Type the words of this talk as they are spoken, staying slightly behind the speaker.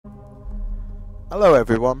Hello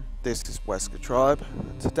everyone, this is Wesker Tribe.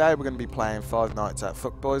 Today we're going to be playing Five Nights at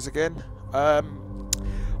Fuckboys again.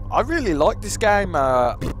 I really like this game.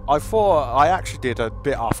 I thought I actually did a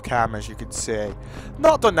bit off cam, as you can see.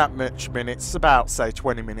 Not done that much minutes, about say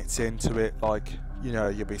 20 minutes into it, like you know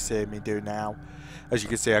you'll be seeing me do now. As you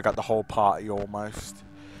can see, I got the whole party almost.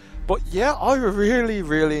 But yeah, I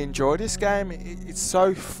really enjoy this game. It's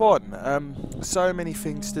so fun. So many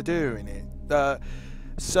things to do in it.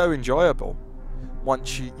 So enjoyable.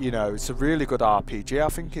 Once you know, it's a really good RPG. I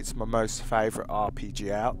think it's my most favourite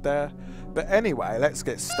RPG out there. But anyway, let's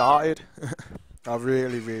get started. I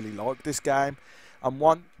really like this game. And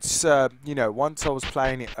once once I was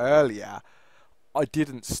playing it earlier, I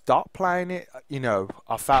didn't stop playing it. You know,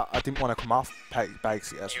 I felt I didn't want to come off.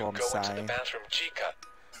 Basically, that's what I'm saying. To the bathroom, Chica.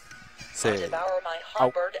 See,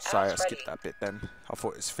 oh, sorry, I skipped that bit then. I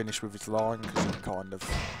thought it was finished with his line because it kind of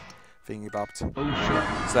thingy bobbed. So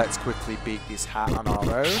let's quickly beat this hat on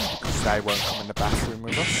our own because they won't come in the bathroom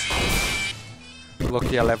with us.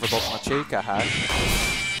 Lucky I leveled up my Chica hat.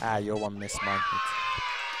 Ah, you're one miss, man.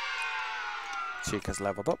 Chica's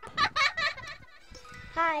leveled up.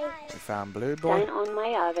 Hi. We found Blue Boy. Dine on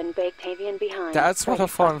my oven, baked avian behind. That's what I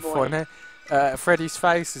find Fuckboy. funny. Freddy's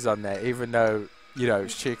face is on there, even though, you know,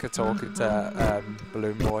 it's Chica talking to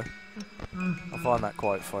Balloon Boy. I find that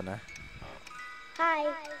quite funny.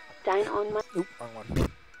 Hi. Dine on my... Oop, wrong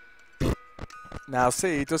one. Now,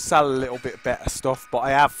 see, he does sell a little bit better stuff, but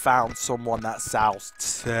I have found someone that sells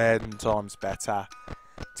 10 times better.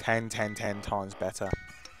 10 times better.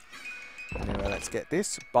 Anyway, let's get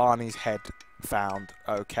this. Barney's head found.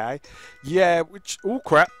 Okay. Yeah, which... Oh,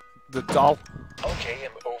 crap. The doll. Okay,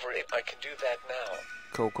 I'm over it. I can do that now.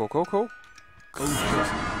 Cool.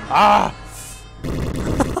 Ah!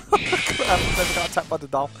 I've never got attacked by the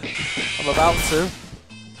doll. I'm about to.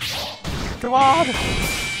 Come on!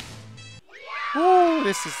 Woo!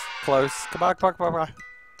 This is close. Come on.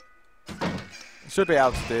 Should be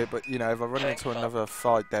able to do it, but you know, if I run into another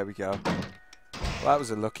fight, there we go. Well, that was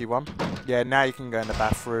a lucky one. Yeah, now you can go in the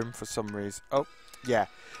bathroom for some reason. Oh, yeah.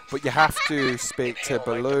 But you have to speak to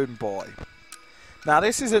Balloon Boy. Now,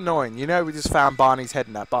 this is annoying. You know, we just found Barney's head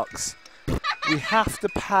in that box. We have to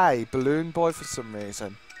pay Balloon Boy for some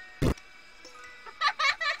reason.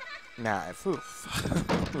 Nah, oof.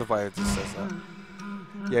 The way it just says that.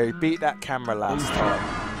 Yeah, we beat that camera last time.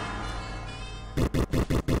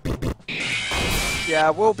 Yeah,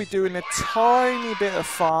 we'll be doing a tiny bit of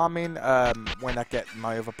farming when I get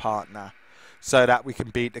my other partner, so that we can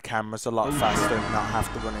beat the cameras a lot faster and not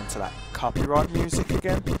have to run into that copyright music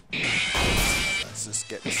again. Let's just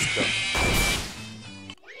get this done.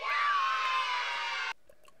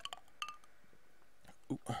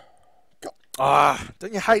 Ooh. Ah,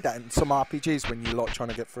 don't you hate that in some RPGs when you're like trying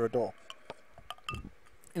to get through a door?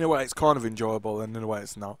 In a way it's kind of enjoyable and in a way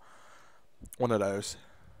it's not. One of those.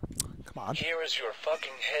 Come on. Here is your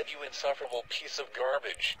fucking head, you insufferable piece of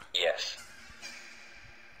garbage. Yes.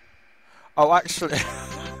 Oh, actually,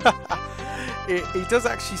 he does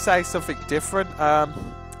actually say something different.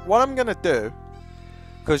 What I'm going to do,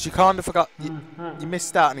 because you kind of forgot, you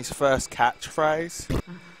missed out on his first catchphrase.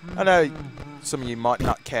 I know some of you might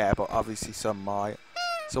not care, but obviously some might.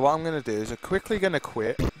 So what I'm going to do is I'm quickly going to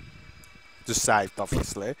quit. Just saved,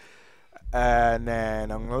 obviously. And then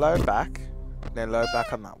I'm going to load back. Then load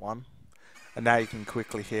back on that one. And now you can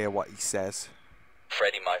quickly hear what he says.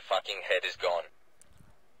 Freddy, my fucking head is gone.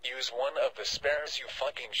 Use one of the spares, you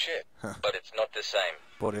fucking shit. But it's not the same.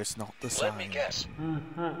 But it's not the same. Let me guess.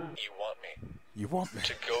 You want me? You want me?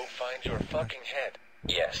 To go find your fucking head?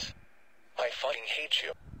 Yes. I fucking hate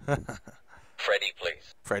you. Freddy,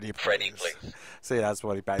 please. Freddy, please. See, that's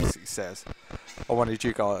what he basically says. I wanted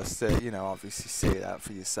you guys to, you know, obviously see that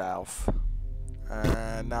for yourself.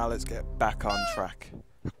 And now let's get back on track.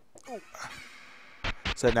 Ooh.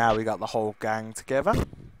 So now we got the whole gang together.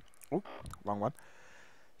 Oh, wrong one.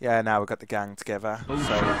 Yeah, now we've got the gang together. So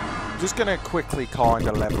I'm just going to quickly kind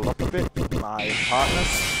of level up a bit my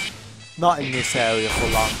partners. Not in this area for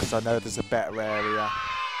long, because I know there's a better area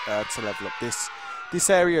to level up. This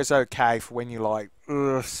area is okay for when you like,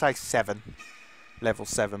 say 7, level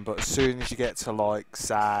 7. But as soon as you get to like,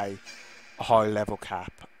 say, a high level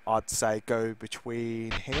cap, I'd say go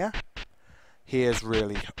between here. Here's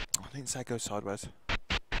really, I didn't say go sideways.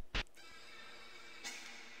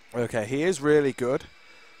 Okay, here's really good.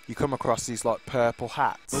 You come across these like purple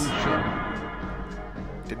hats.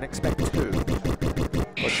 Didn't expect 2.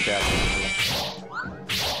 But you better.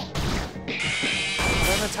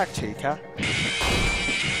 Don't attack Chica.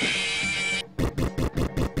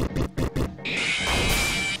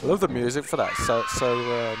 I love the music for that. So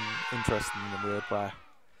interesting in a weird way.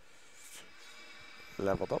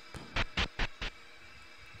 leveled up.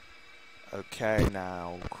 Okay,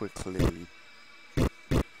 now quickly heal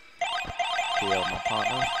my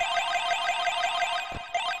partner.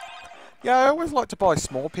 Yeah, I always like to buy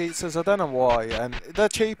small pizzas, I don't know why, and they're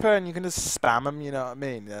cheaper and you can just spam them, you know what I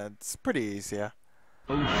mean? It's pretty easier.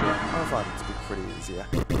 I find it to be pretty easier.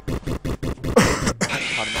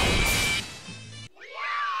 Pardon me.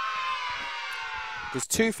 There's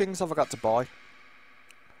two things I forgot to buy,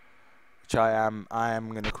 which I am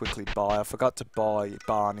going to quickly buy. I forgot to buy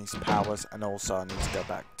Barney's powers, and also I need to go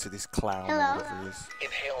back to this clown, whatever he is.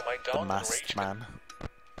 Inhale my The dong masked enragement. man.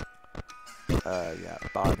 Yeah,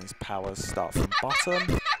 Barney's powers start from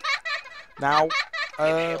bottom. Now,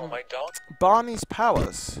 Inhale my dong. Barney's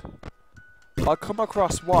powers, I come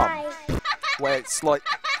across one where it's like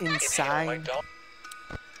Inhale my insane. dong.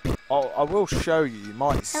 I will show you. You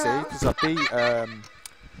might see because I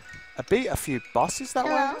beat a few bosses that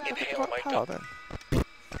way. Look at Inhale my power then.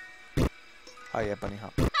 Oh yeah, bunny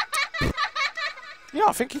hop. Yeah,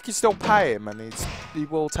 I think you can still pay him, and he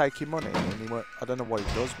will take your money, and he won't. I don't know what he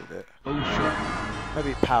does with it.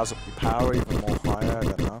 Maybe it powers up your power even more higher. I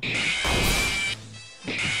don't know.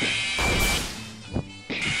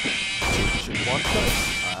 Chica should one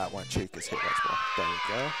place. That one Chica's hit. That's why. There we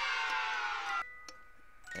go.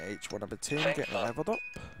 Yeah, each one of the team getting leveled up.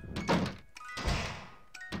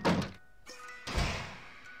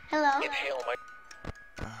 Inhale my.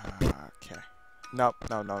 Okay. No.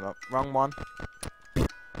 Wrong one.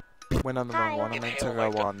 Went on the wrong one. I meant to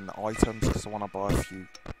go on items because I want to buy a few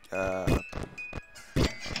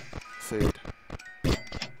food.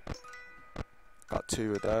 Got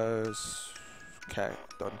two of those. Okay,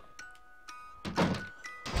 done.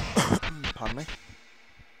 Pardon me.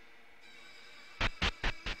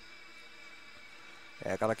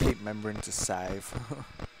 Yeah, gotta keep remembering to save.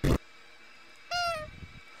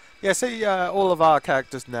 Yeah, see, all of our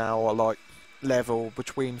characters now are like level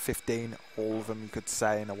between 15, all of them you could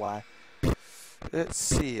say in a way. Let's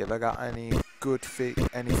see if I got any good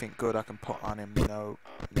anything good I can put on him. No.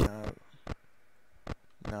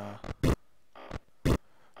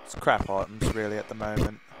 It's crap items really at the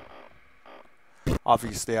moment.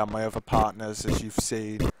 Obviously on my other partners, as you've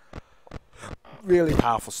seen, really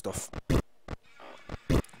powerful stuff.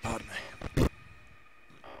 Pardon me.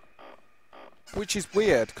 Which is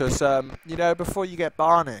weird, because, you know, before you get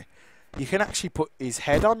Barney, you can actually put his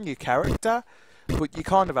head on your character, but you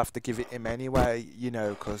kind of have to give it him anyway, you know,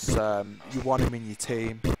 because you want him in your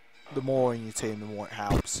team. The more in your team, the more it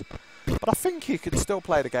helps. But I think you could still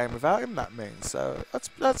play the game without him, that means. So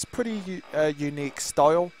that's pretty unique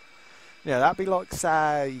style. You know, that'd be like,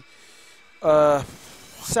 say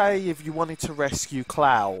if you wanted to rescue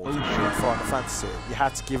Cloud in Final Fantasy, you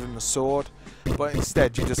had to give him the sword. But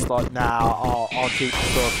instead, you're just like, nah, I'll keep the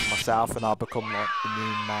sword for myself and I'll become like the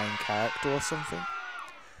new main character or something.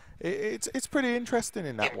 It's pretty interesting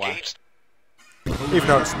in that way. Even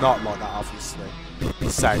though it's not like that, obviously.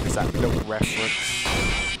 The same as that little reference.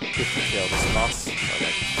 If you kill this boss, so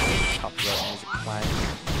like, copyright music playing.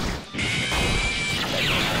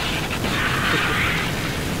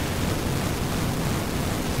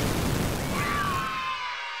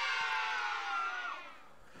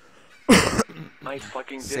 I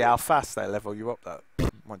fucking did. See how fast they level you up though,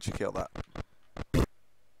 once you kill that.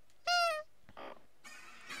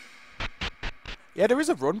 Yeah, there is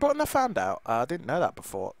a run button I found out. I didn't know that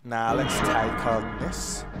before. Now let's take on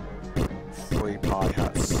this. 3 pie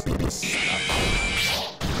huts.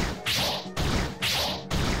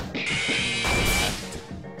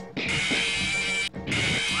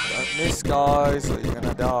 Don't miss, guys, or you're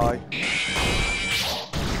gonna die.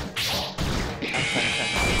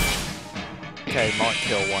 Okay, might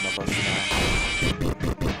kill one of us now.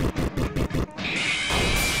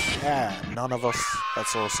 Yeah, none of us.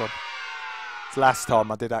 That's awesome. Last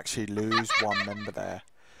time I did actually lose one member there.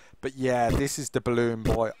 But yeah, this is the balloon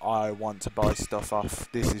boy I want to buy stuff off.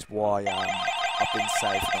 This is why I've been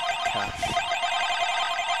saving up the cash.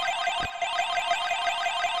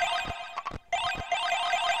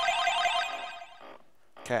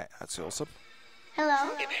 Okay, that's awesome.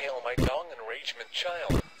 Inhale my dong enragement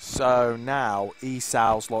child. So now he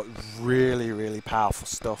sells like really powerful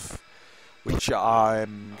stuff, which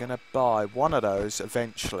I'm gonna buy one of those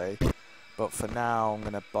eventually, but for now I'm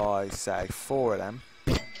gonna buy, say, 4 of them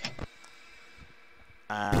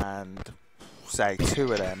and say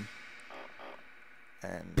 2 of them,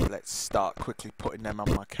 and let's start quickly putting them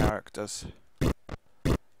on my characters.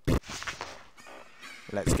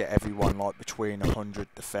 Let's get everyone like between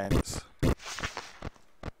 100 defense.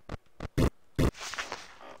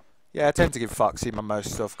 Yeah, I tend to give Foxy my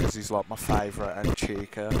most stuff because he's like my favourite, and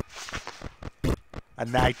Chica.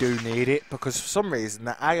 And they do need it, because for some reason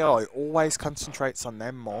the AI always concentrates on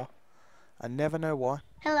them more. I never know why.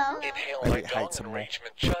 Hello? Inhale Maybe my it dong hates him more.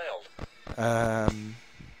 arrangement child.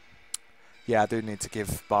 Yeah, I do need to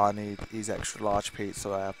give Barney his extra large pizza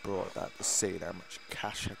I have brought that to see how much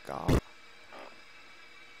cash I got.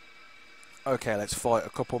 Okay, let's fight a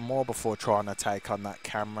couple more before trying to take on that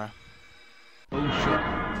camera.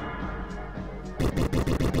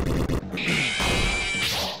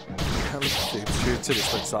 Let's shoot till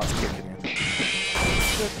this one starts kicking in.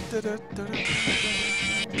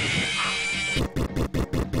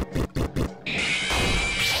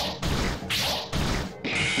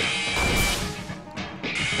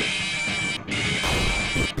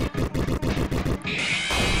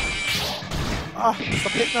 Ah,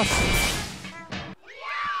 stop hitting us!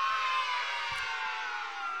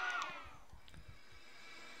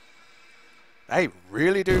 They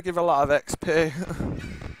really do give a lot of XP.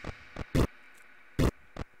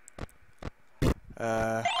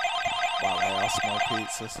 Wow, they are small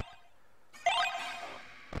pizzas.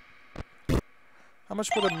 How much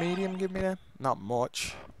would a medium give me then? Not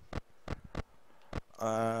much.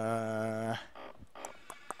 Buy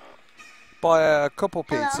a couple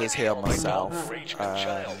pizzas here myself.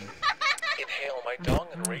 Inhale my dong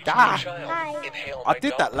and rage Ah! my child. Inhale I my did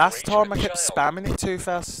dong that and last rage time. my I kept child. spamming it too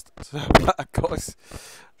fast. Guys.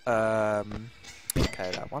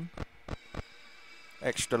 Okay, that one.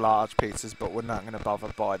 Extra large pizzas, but we're not going to bother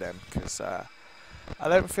buy them because I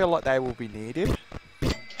don't feel like they will be needed.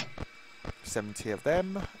 70 of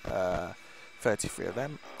them. 33 of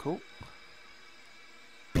them. Cool.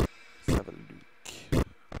 Let's have a look.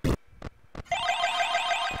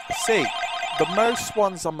 See, the most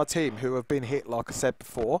ones on my team who have been hit, like I said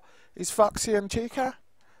before, is Foxy and Chica.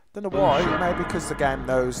 Don't know why. Maybe because the game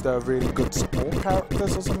knows they're really good support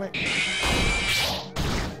characters or something.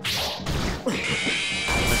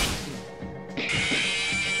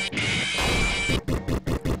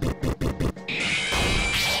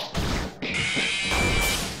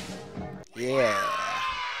 Yeah.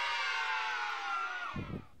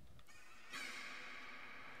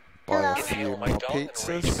 Buy a few Inhale more my dong and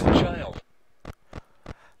rage pizzas. my child.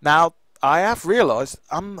 Now, I have realised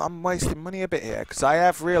I'm wasting money a bit here because I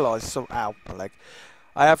have realised some. Ow, my leg.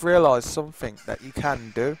 I have realised something that you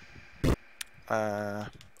can do. Wow,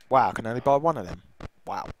 I can only buy one of them.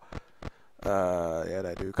 Wow. Yeah,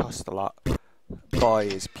 they do cost a lot. Buy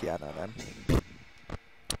his piano then.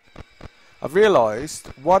 I've realised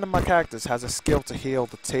one of my characters has a skill to heal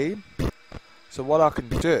the team. So what I can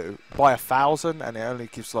do, buy 1,000 and it only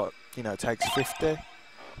gives like, you know, takes 50.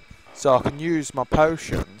 So I can use my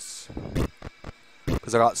potions,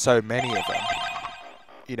 because I got so many of them,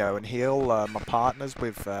 you know, and heal my partners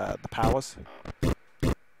with the powers.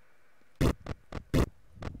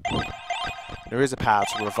 There is a power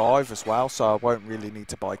to revive as well, so I won't really need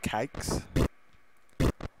to buy cakes.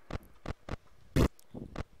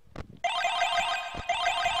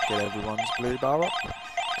 Get everyone's blue bar up,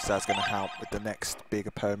 because that's going to help with the next big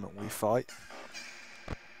opponent we fight.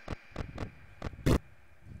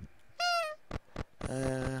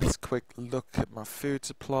 Let's quick look at my food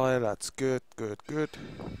supply. That's good, good, good.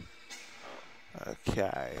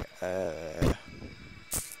 Okay. Yeah,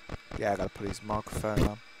 I gotta put his microphone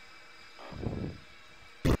on.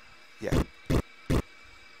 Yeah.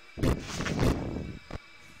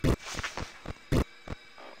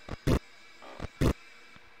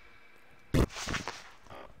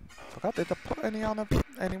 Forgot, did I put any on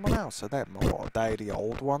anyone else? Are they more? Are they the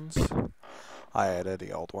old ones? Oh yeah, they're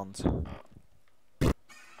the old ones.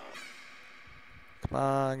 Come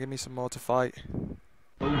on, give me some more to fight.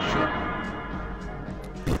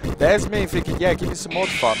 There's me thinking, yeah, give me some more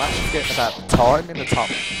to fight. I'm actually getting about the time in the top,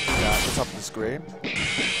 you know, at the top of the screen.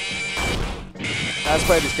 That's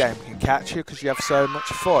where this game can catch you, because you have so much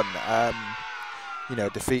fun, you know,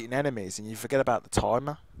 defeating enemies, and you forget about the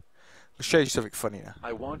timer. I'll show you something funny now.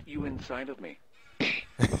 I want you inside of me.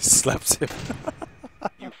 Slaps him.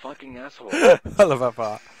 You fucking asshole. I love that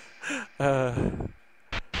part.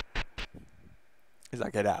 He's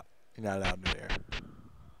like, get out. You're not allowed in here.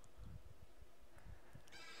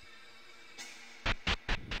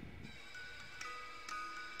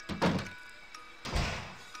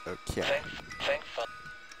 Okay.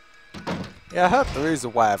 Yeah, I heard there is a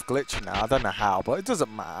way of glitching now. I don't know how, but it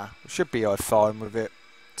doesn't matter. We should be fine with it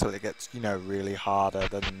till it gets, you know, really harder.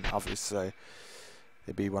 Then obviously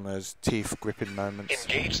it'd be one of those teeth gripping moments.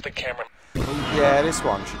 Engage the camera. Yeah, this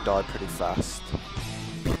one should die pretty fast.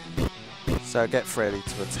 So get ready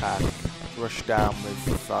to attack. Rush down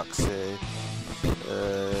with Foxy.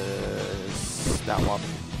 That one.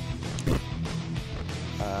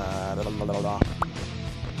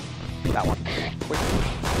 That one. Quick.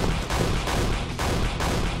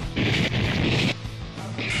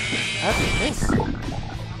 How did you miss?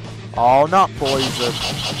 Oh, not poison.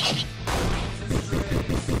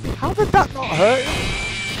 How did that not hurt him?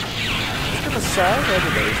 I was gonna say,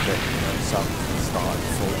 everybody's getting some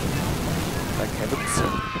starting for like Evans.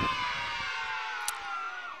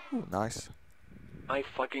 Ooh, nice. I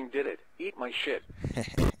fucking did it. Eat my shit.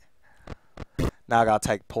 Now I gotta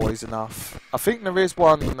take poison off. I think there is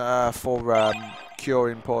one for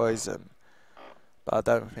curing poison, but I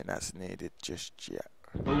don't think that's needed just yet.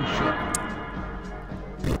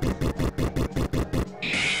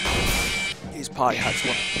 His party has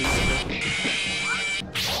one piece of it.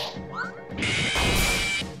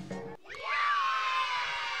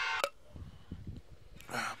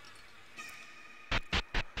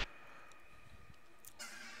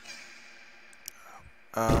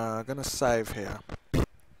 I'm gonna save here,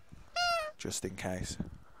 just in case.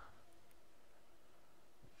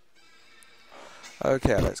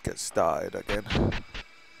 Okay, let's get started again.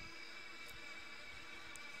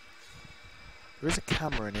 There is a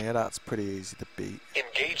camera in here, that's pretty easy to beat.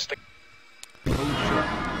 Engage the... I'm gonna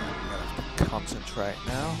have to concentrate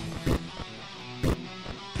now.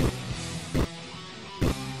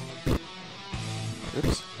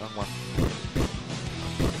 Oops, wrong one.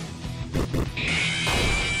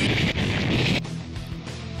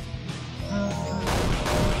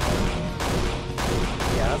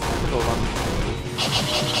 Yeah, that's a cool one.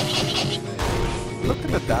 Look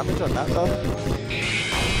at the damage on that though.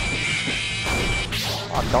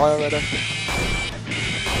 I die already.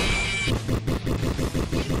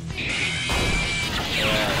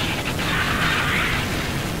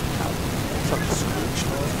 It's like a screech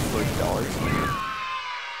noise before he dies.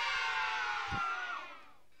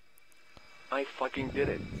 I fucking did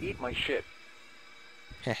it. Eat my shit.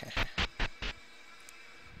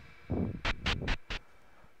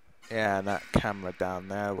 Yeah, and that camera down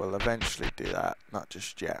there will eventually do that, not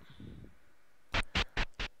just yet.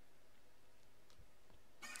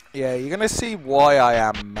 Yeah, you're gonna see why I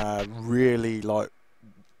am really like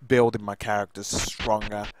building my characters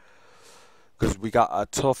stronger, because we got a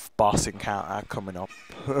tough boss encounter coming up.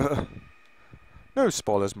 No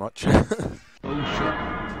spoilers much. Yeah,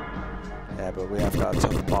 but we have got a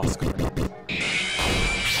tough boss coming up.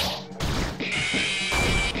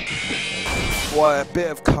 Quite a bit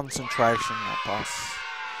of concentration, that boss.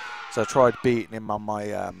 So I tried beating him on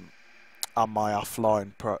my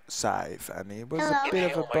offline save, and he was a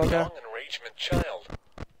bit of a bugger.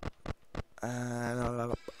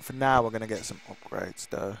 For now, we're gonna get some upgrades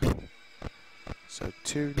though. So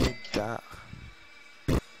 2 need that,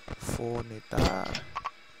 4 need that,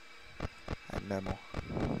 and no more.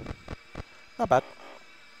 Not bad.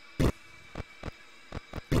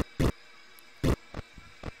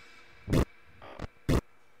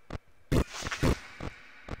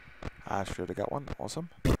 I should have got one. Awesome.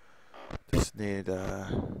 Just need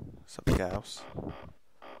something else.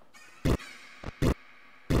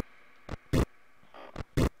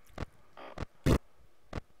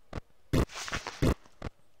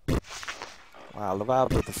 Wow, I love how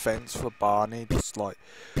the defense for Barney just like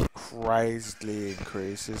crazily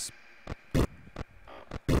increases. You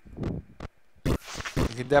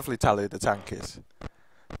can definitely tell who the tank is.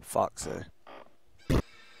 Fuck's sake.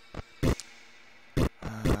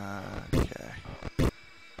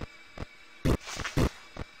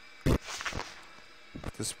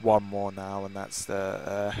 Just one more now, and that's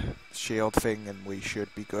the shield thing, and we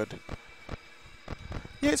should be good.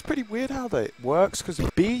 Yeah, it's pretty weird how that works, because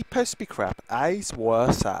B supposed to be crap, A's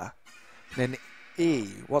worse, and then E,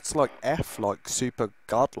 what's like F, like super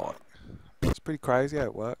godlike. It's pretty crazy how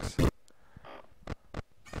it works.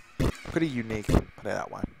 Pretty unique, put it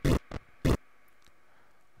that way.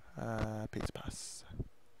 Pizza pass.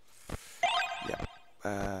 Yep.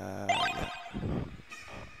 Yeah.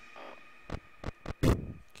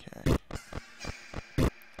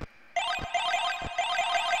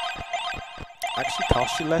 Actually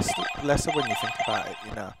costs you lesser when you think about it,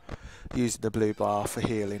 you know, using the blue bar for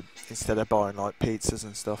healing instead of buying like pizzas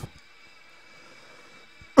and stuff.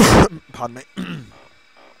 Pardon me.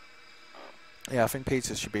 Yeah, I think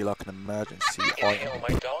pizzas should be like an emergency item. Inhale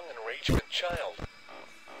my dong enragement child.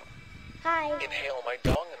 Hi. Inhale my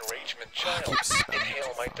dong enragement child.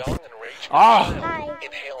 Inhale my dong enragement Ah! child. Hi.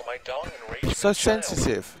 Inhale my dong enragement So child.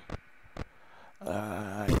 sensitive.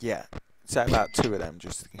 Yeah. Set about 2 of them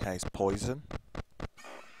just in case poison.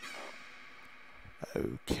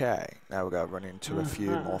 Okay, now we're going to run into a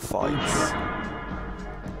few more fights.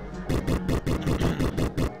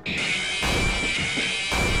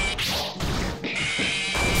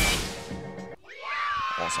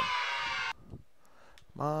 Awesome.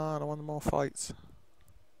 Come on, I want more fights.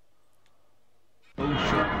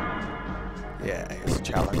 Yeah, it's a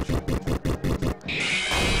challenge.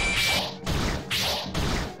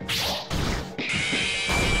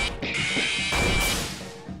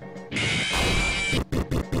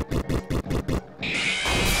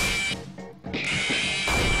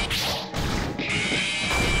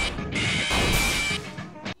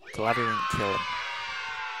 Glad he didn't kill him.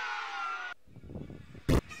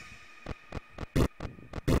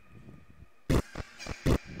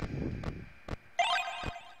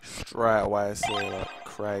 Straight away I see like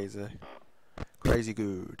crazy. Crazy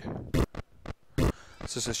good.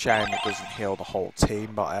 It's just a shame it doesn't heal the whole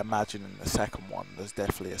team, but I imagine in the second one there's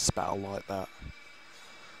definitely a spell like that.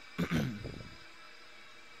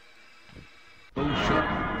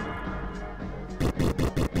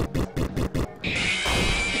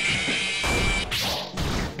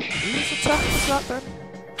 Whose attack was that then?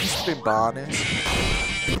 Must have been Barney's.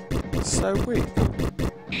 It's so weak.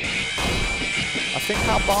 I think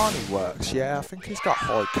how Barney works, yeah, I think he's got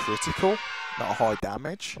high critical, not high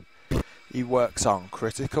damage. He works on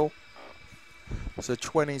critical. So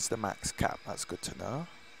 20 is the max cap, that's good to know.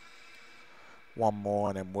 One more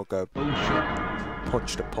and then we'll go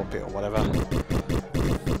punch the puppet or whatever.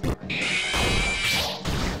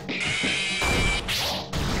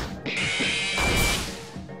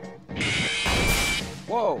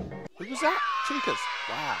 Whoa, who was that? Chicas.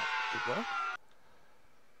 Wow, good work.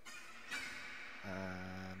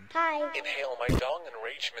 Hi. Inhale my dong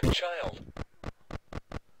enragement child.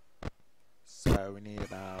 So we need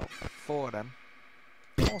about 4 of them.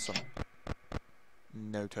 Awesome.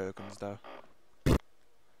 No tokens though. Ooh,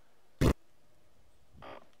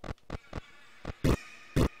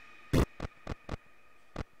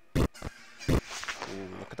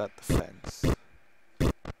 look at that defense.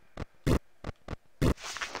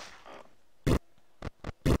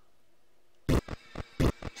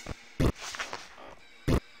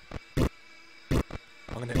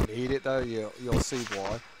 I'm gonna need it though, you'll see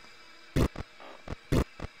why.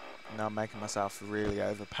 Now I'm making myself really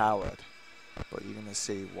overpowered, but you're gonna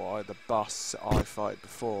see why. The boss I fought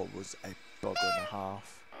before was a bugger and a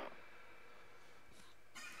half.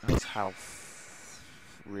 That's health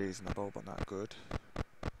reasonable, but not good.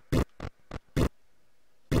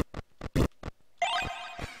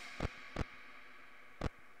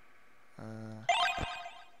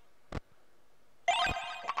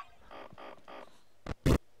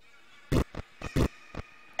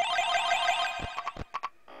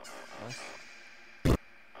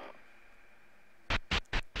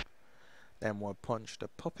 Then we'll punch the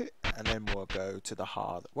puppet, and then we'll go to the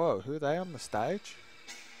hard. Whoa, who are they on the stage?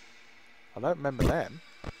 I don't remember them.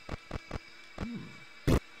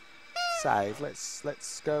 Save.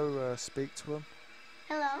 Let's go speak to them.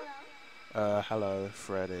 Hello. Hello,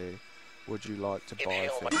 Freddy. Would you like to buy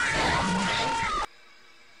Inhale things?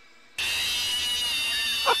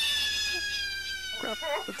 Grab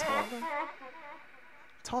the timer.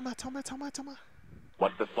 Timer.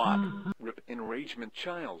 What the fuck? Rip enragement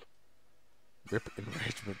child. Rip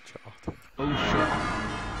enragement child.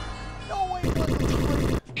 No way.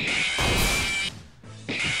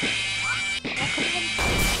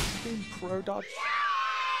 Being pro dodge.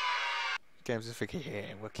 Games are thinking,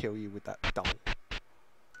 yeah, we'll kill you with that doll.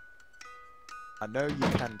 I know you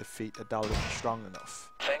can defeat a doll if you're strong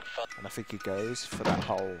enough. Thank fuck. And I think he goes for that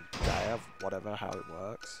whole day of whatever, how it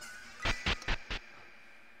works.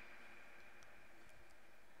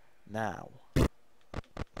 Now,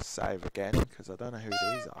 save again, because I don't know who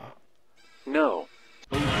these are. No.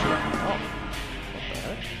 Oh, not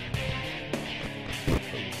bad.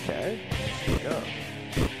 Okay, here we go.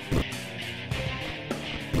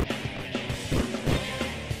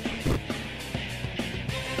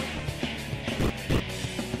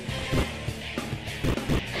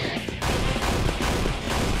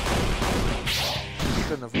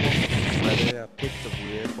 Couldn't have looked ready. I picked a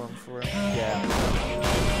weird one for him. Yeah.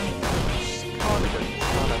 Just kind of good.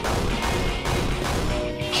 I don't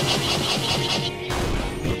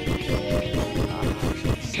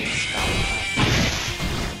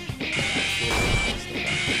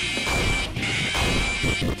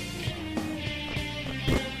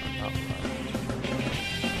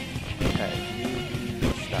Okay, you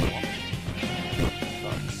use that one.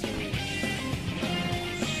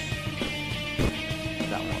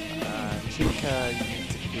 That one. Chica, you need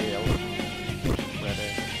to heal. Ready.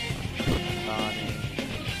 Barney.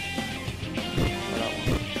 That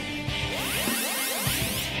one.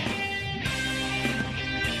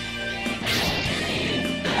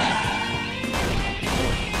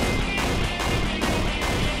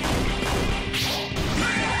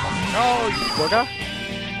 Oh, you bugger!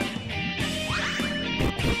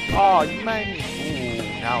 Oh, you made me.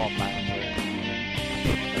 Ooh, now I'm angry.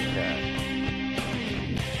 Okay.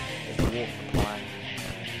 Just walk the plank.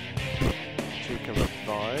 Chica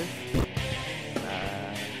revive.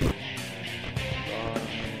 And.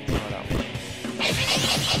 Try that one.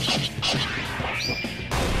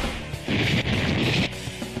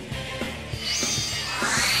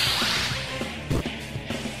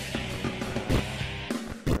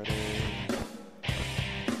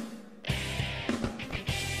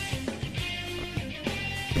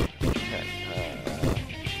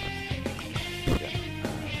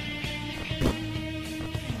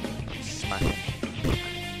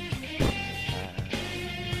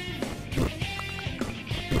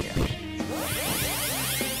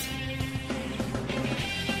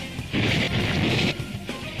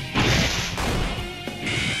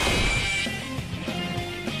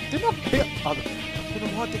 I don't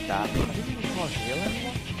know why I did that. I didn't even try to heal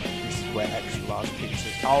anyone. This is where extra large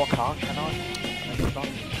pizzas. Oh, I can't, can I? No, I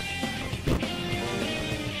can't.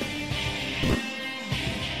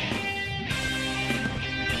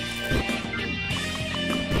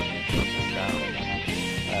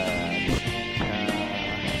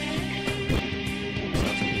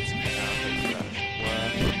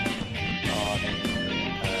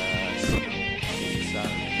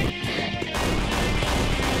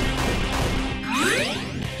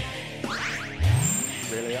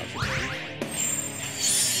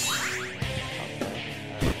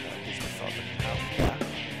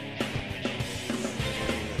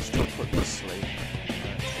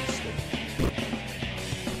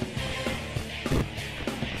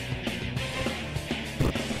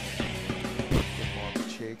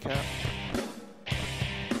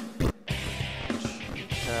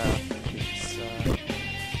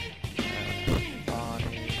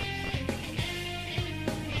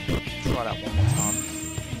 Try that one more time.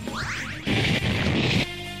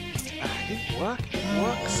 It didn't work. It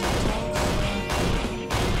works sometimes.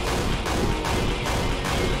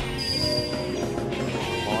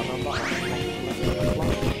 Oh, no, I'm not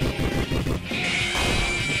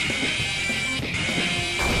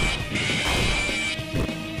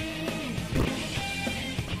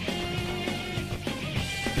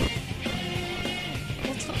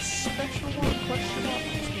what's that special one? Question mark?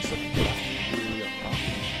 Must be something you have to do.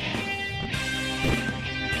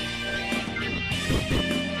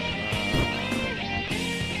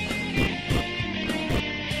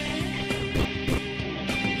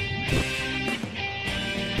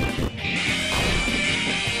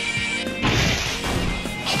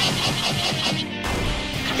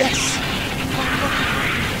 Yes!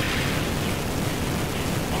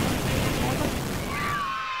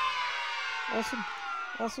 Awesome.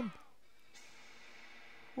 Awesome.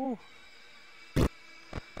 Ooh.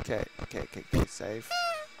 Okay, save.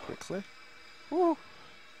 Quickly. Ooh.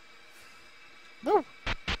 No!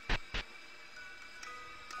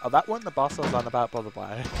 Oh, that wasn't the boss I was on about, by the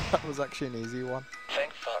way. That was actually an easy one.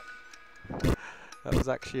 Thank fuck. That was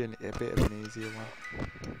actually a bit of an easier one.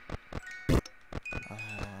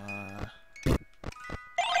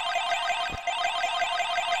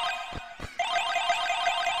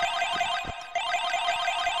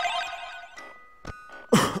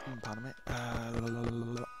 Pardon me.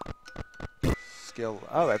 Skill.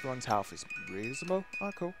 Oh, everyone's health is reasonable.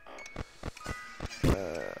 Oh, cool.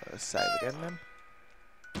 Save again then.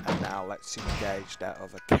 And now let's engage that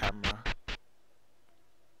other camera.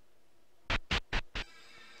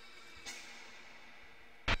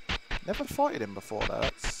 Never fighted him before though.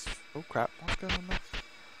 That's... Oh crap, what's going on there?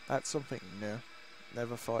 That's something new.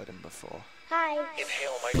 Never fighted him before. Hi.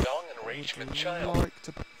 Inhale my dong enragement child. I'd like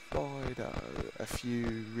to buy though a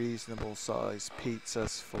few reasonable sized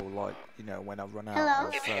pizzas for, like, you know, when I run out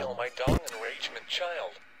of... Inhale my dong enragement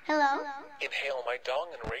child. Hello. Inhale my dong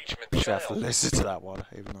enragement I have to child. listen to that one,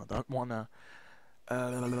 even though I don't wanna.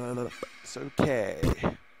 It's okay.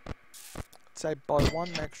 I'd say buy one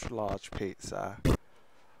extra large pizza,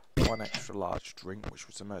 one extra large drink, which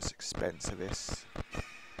was the most expensivest,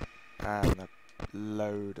 and a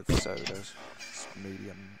load of sodas,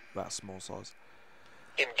 medium, about small size.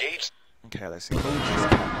 Engage. Okay, let's engage this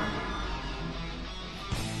camera.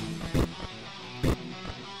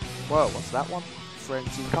 Whoa, what's that one?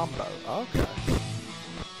 Frenzy combo. Okay.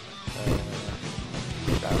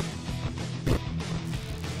 Down.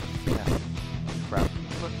 Yeah. Crap.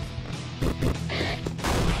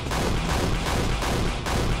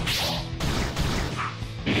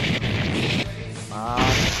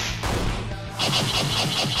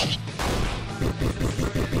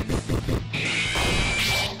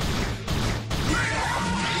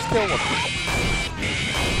 Still one.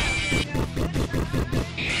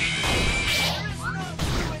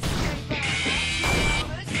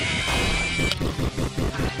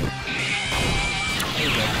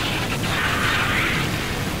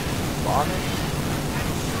 on.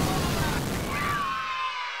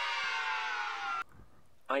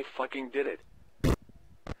 I fucking did it.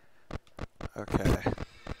 Okay.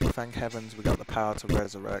 Thank heavens we got the power to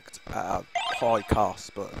resurrect at a high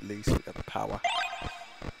cost, but at least we got the power.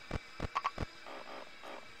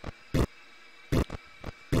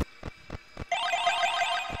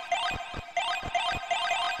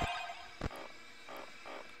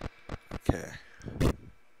 Okay.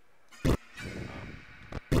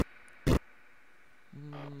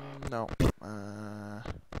 No.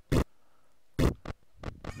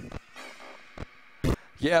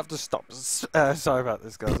 You have to stop. Sorry about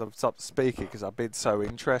this, guys. I've stopped speaking because I've been so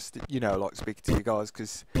interested, you know, like speaking to you guys.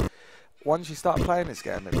 Because once you start playing this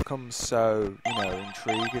game, it becomes so, you know,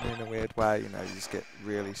 intriguing in a weird way. You know, you just get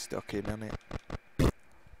really stuck in on it.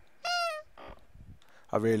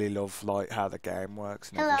 I really love like how the game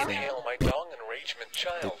works and everything. Inhale my dong enragement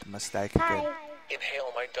child. Did the mistake again.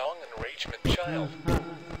 Inhale my dong enragement child.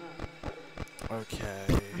 Okay.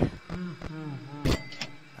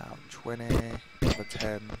 Now 20, another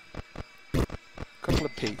 10. Couple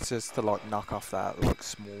of pizzas to like knock off that like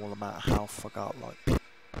small amount of health I got. Like got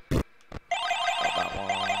that one.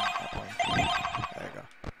 There you go.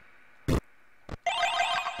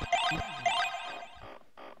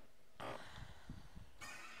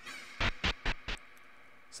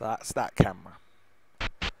 So that's that camera.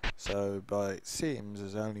 So, but it seems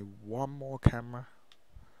there's only one more camera.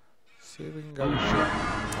 See if we can go.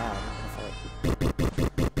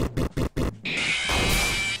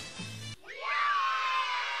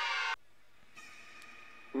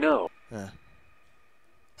 No. Yeah.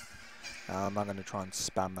 I'm not gonna try and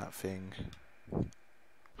spam that thing. Come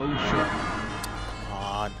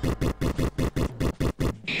on.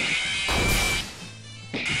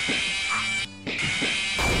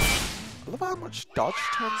 I love how much dodge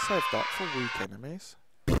turns they've got for weak enemies.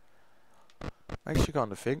 Makes you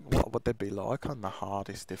kind of think, what would they be like on the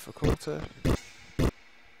hardest difficulty?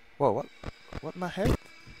 Whoa, what in the heck?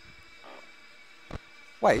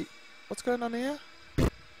 Wait, what's going on here?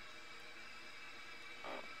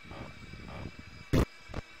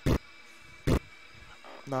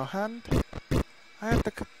 No hand? I had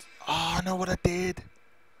the... Oh, I know what I did.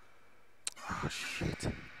 Oh, shit.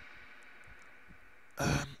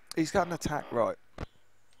 He's got an attack, right.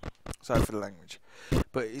 Sorry for the language.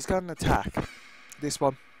 But he's got an attack. This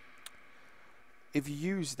one. If you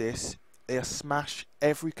use this, he'll smash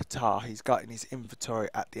every guitar he's got in his inventory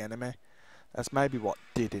at the enemy. That's maybe what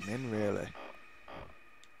did him in, really.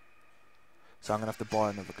 So I'm going to have to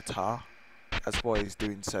buy another guitar. That's why he's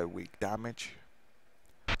doing so weak damage.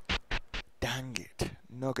 Dang it.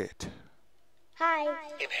 Nugget. Hi.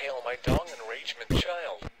 Inhale my dong enragement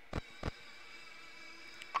child.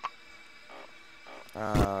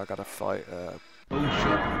 I gotta fight, yeah, I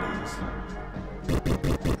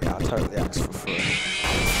totally asked for free.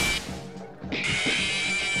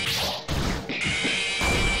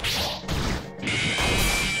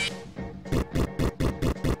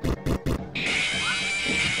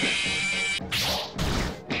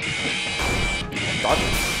 Done.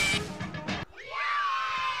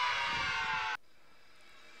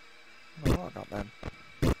 What I got then?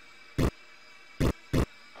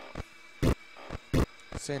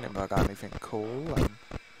 Seeing if I got anything cool and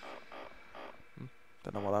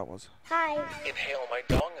don't know what that was. Hi. Inhale my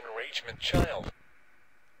dong enragement child.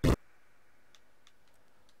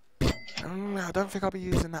 I don't think I'll be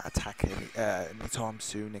using that attack anytime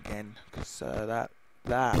soon again, because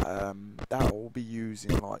that will be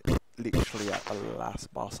using like literally at the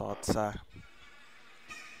last boss, I'd say.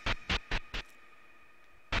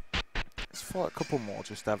 Let's fight a couple more,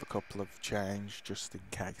 just have a couple of change, just in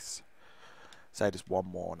case. Say there's one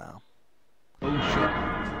more now. How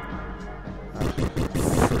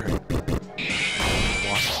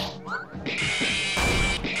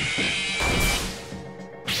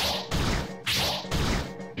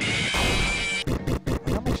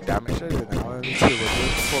much damage I do now? Only 200. I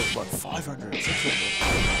thought it was like 500,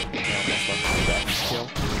 600. Yeah, almost like a damage kill.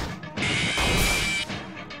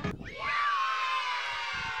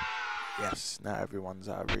 Yes, now everyone's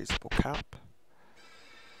at a reasonable cap.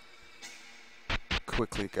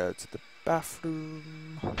 Quickly go to the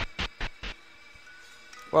bathroom.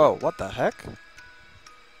 Whoa, what the heck?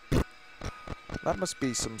 That must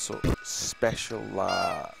be some sort of special,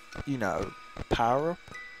 you know, power-up.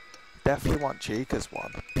 Definitely want Chica's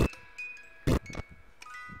one. I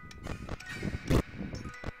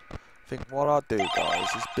think what I'll do,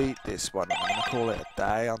 guys, is beat this one. I'm going to call it a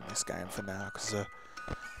day on this game for now, because I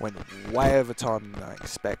went way over time than I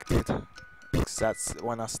expected. Because that's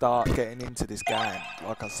when I start getting into this game,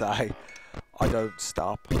 like I say, I don't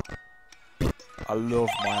stop. I love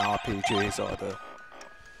my RPGs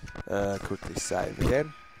either. Quickly save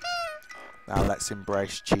again. Now let's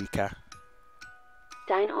embrace Chica.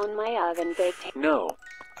 Dine on my oven baked. No.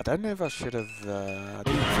 I don't know if I should have. I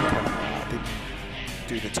didn't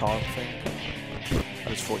do the time thing. I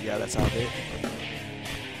just thought, yeah, let's have it.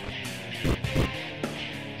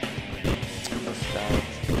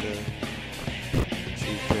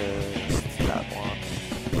 Chica's that one.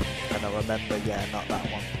 And I remember, yeah, not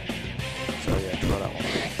that one. So yeah, try that one.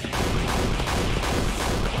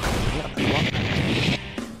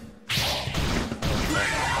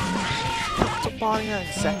 To buy in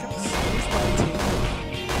seconds. Who's my team?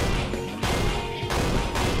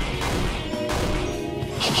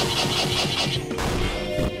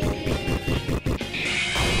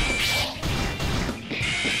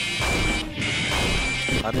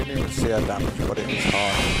 I didn't even see her damage, but it was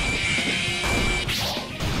hard.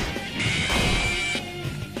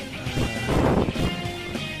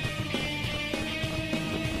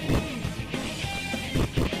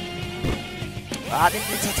 I didn't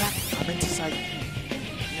mean to attack. I meant to say.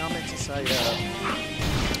 You know, I meant to say.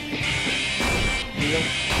 Heal.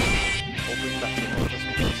 Or bring back to life. That's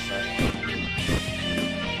what I was saying.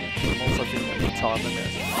 I'm also thinking of the time limit.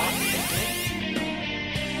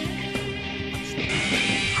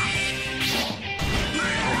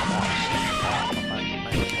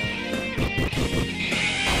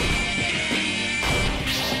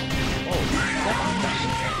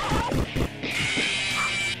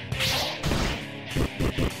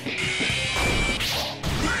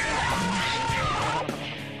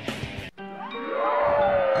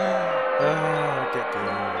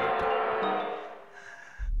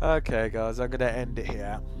 Okay guys, I'm going to end it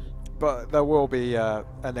here, but there will be a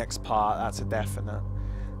next part, that's a definite.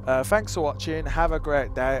 Thanks for watching, have a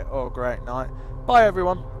great day or a great night, bye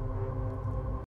everyone.